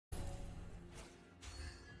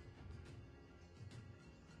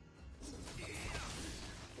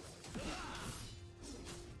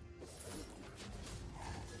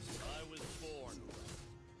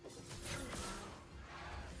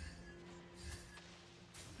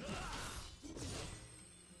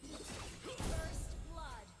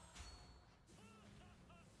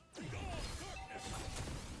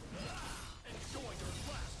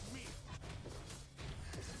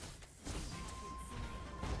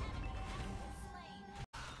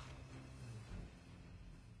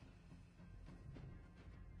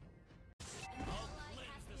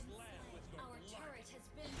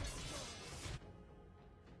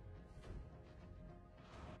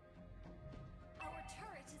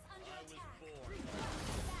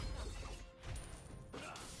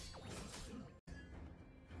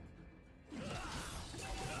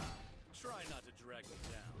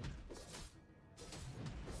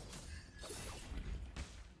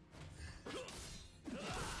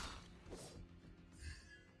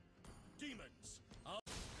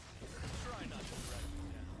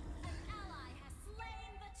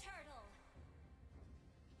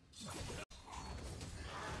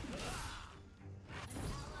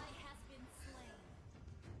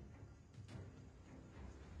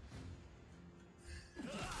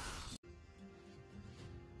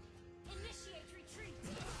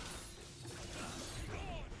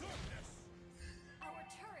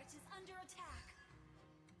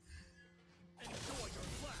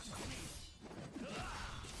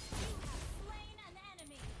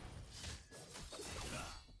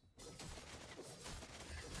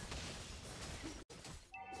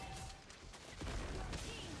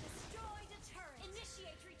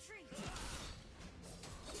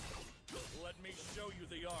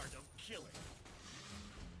killing.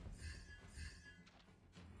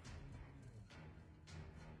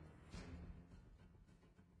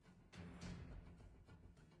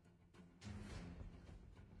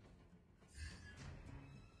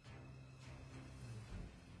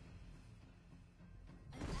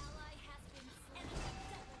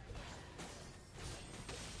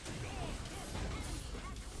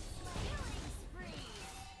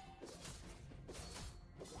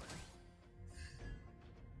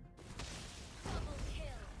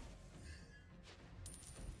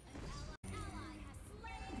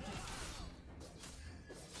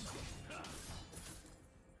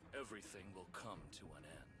 Everything will come to an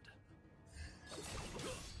end.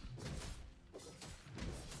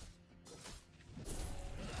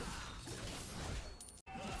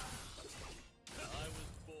 I was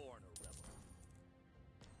born a rebel.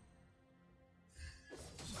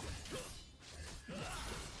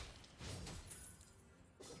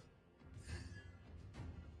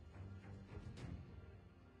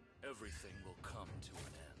 Everything will come to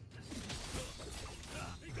an end.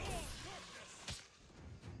 Be gone, darkness!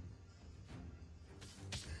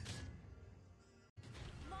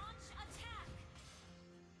 Launch attack!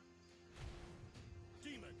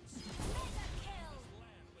 Demons! Mega kill!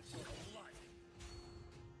 Land with your blood!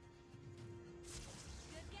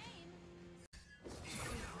 Good game!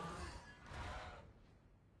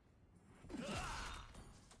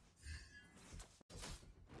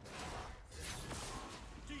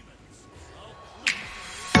 Demons!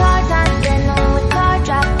 Card time, then on with card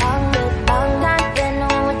drop, on with long time, then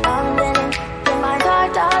on with long linen. Get my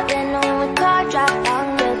card dog, then on with card drop, on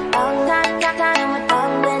with long time with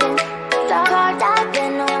long linen. Card dog,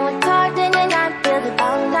 then on with card linen, I feel the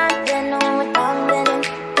long time, then on with long linen.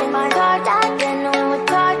 Get my card dog, then on with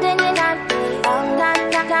card linen, I feel long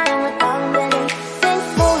time with long linen. Then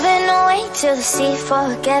moving away to the sea for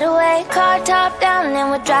a getaway. Car top down, and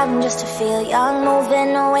we're driving just to feel young.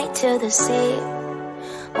 Moving away to the sea.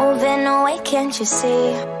 Moving away, can't you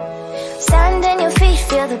see? Sand in your feet,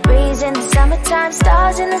 feel the breeze in the summertime.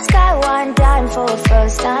 Stars in the sky, one dime for the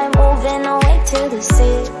first time. Moving away to the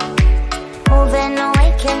sea. Moving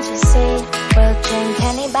away, can't you see? We'll drink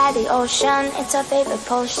honey by the ocean, it's our favorite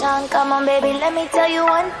potion. Come on baby, let me tell you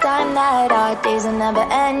one time that our days will never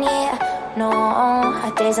end, yeah. No,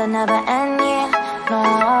 our days will never end, yeah. No.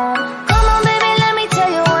 Come on baby, let me tell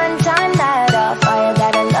you one time that our fire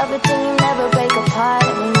got a love it till you never break apart.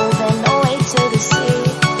 And we moving away to the sea.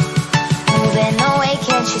 Moving away,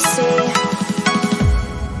 can't you see?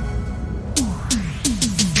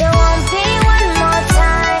 There won't be one more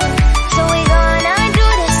time, so we gonna do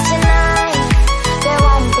this tonight. There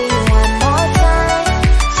won't be one more time,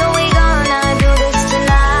 so we gonna do this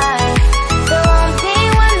tonight. There won't be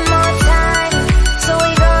one more time, so we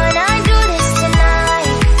gonna do this tonight.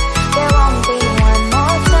 There won't be one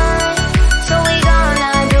more time, so we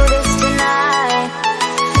gonna do this tonight.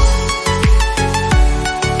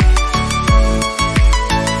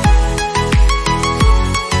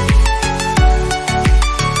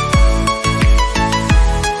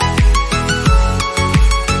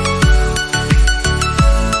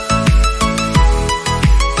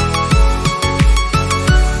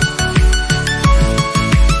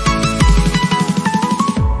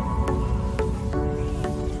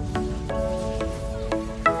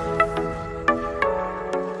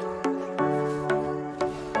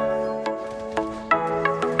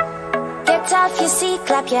 Get off your seat,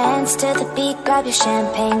 clap your hands to the beat. Grab your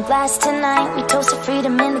champagne glass tonight. We toast to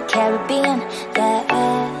freedom in the Caribbean,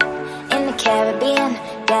 yeah. In the Caribbean,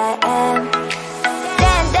 yeah.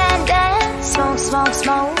 Dance, dance, dance, smoke, smoke,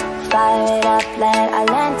 smoke. Fire it up, let our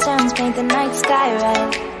lanterns paint the night sky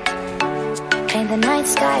red. Paint the night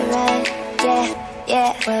sky red, yeah,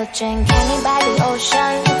 yeah. We'll drink honey by the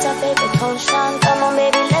ocean, it's our favorite potion. Come on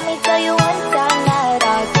baby, let me tell you one time that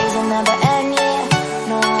our days will never end, yeah.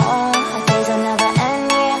 No, our days will never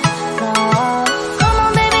end, yeah. No. Come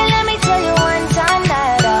on baby, let me tell you one time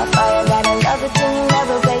that our fire got a love it till you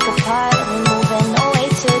never break apart. And we're moving away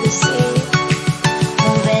to the sea.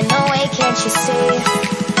 Moving away, can't you see?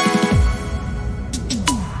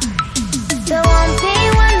 There won't be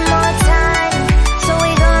one more time, so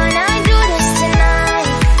we gonna do this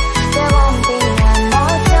tonight. There won't be one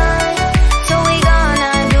more time, so we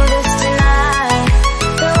gonna do this tonight.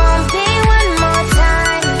 There won't be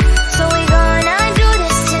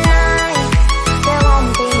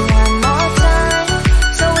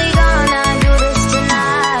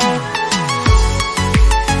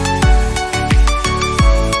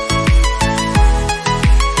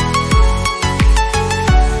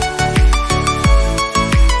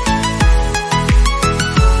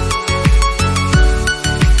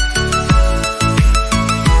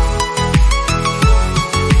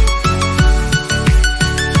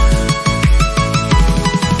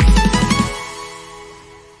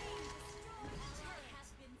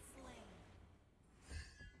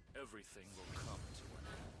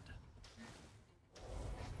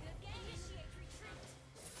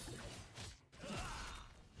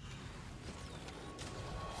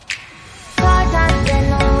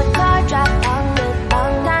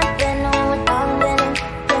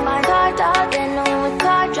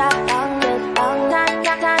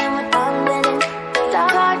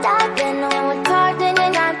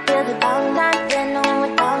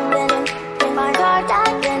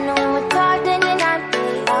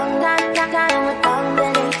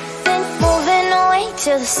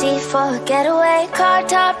for a getaway. Car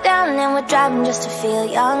top down and we're driving just to feel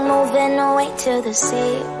young. Moving away to the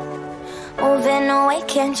sea, moving away,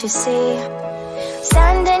 can't you see?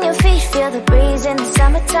 Sand in your feet, feel the breeze in the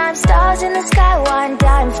summertime. Stars in the sky, one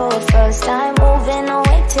dime for a first time. Moving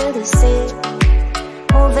away to the sea,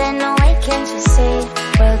 moving away, can't you see?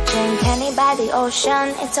 We'll drink honey by the ocean,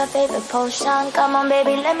 it's our favorite potion. Come on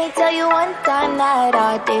baby, let me tell you one time that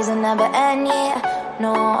our days will never end, yeah.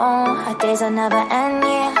 No, our days will never end,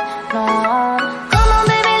 yeah. No. Come on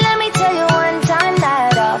baby, let me tell you one time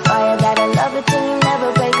that our fire got a love it till you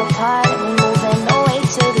never break apart. And we're moving away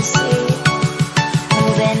to the sea,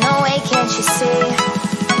 moving away, can't you see?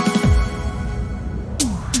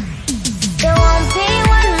 There won't be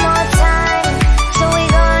one more time, so we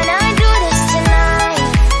gonna do this tonight.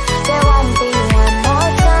 There won't be one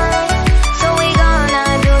more time, so we gonna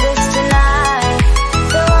do this tonight.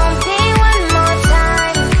 There won't be one more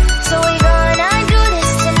time, so we gonna do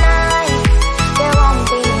this tonight. There won't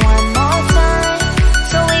be one more time,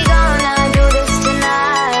 so we gonna do this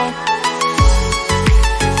tonight.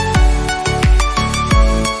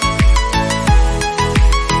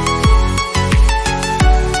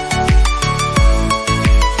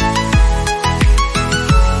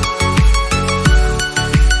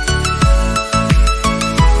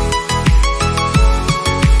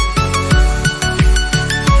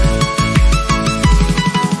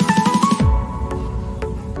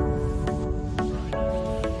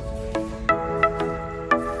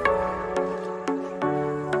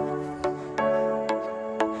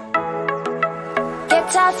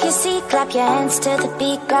 Get off your seat, clap your hands to the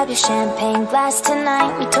beat. Grab your champagne glass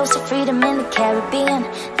tonight. We toast to freedom in the Caribbean,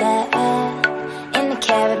 yeah, in the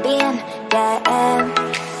Caribbean, yeah.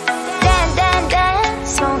 Dance, dance, dance,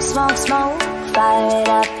 smoke, smoke, smoke. Fire it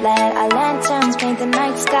up, let our lanterns paint the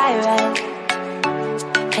night sky red.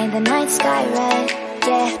 Paint the night sky red,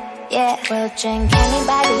 yeah, yeah. We'll drink honey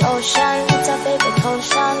by the ocean, it's our favorite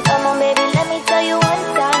potion. Come on baby,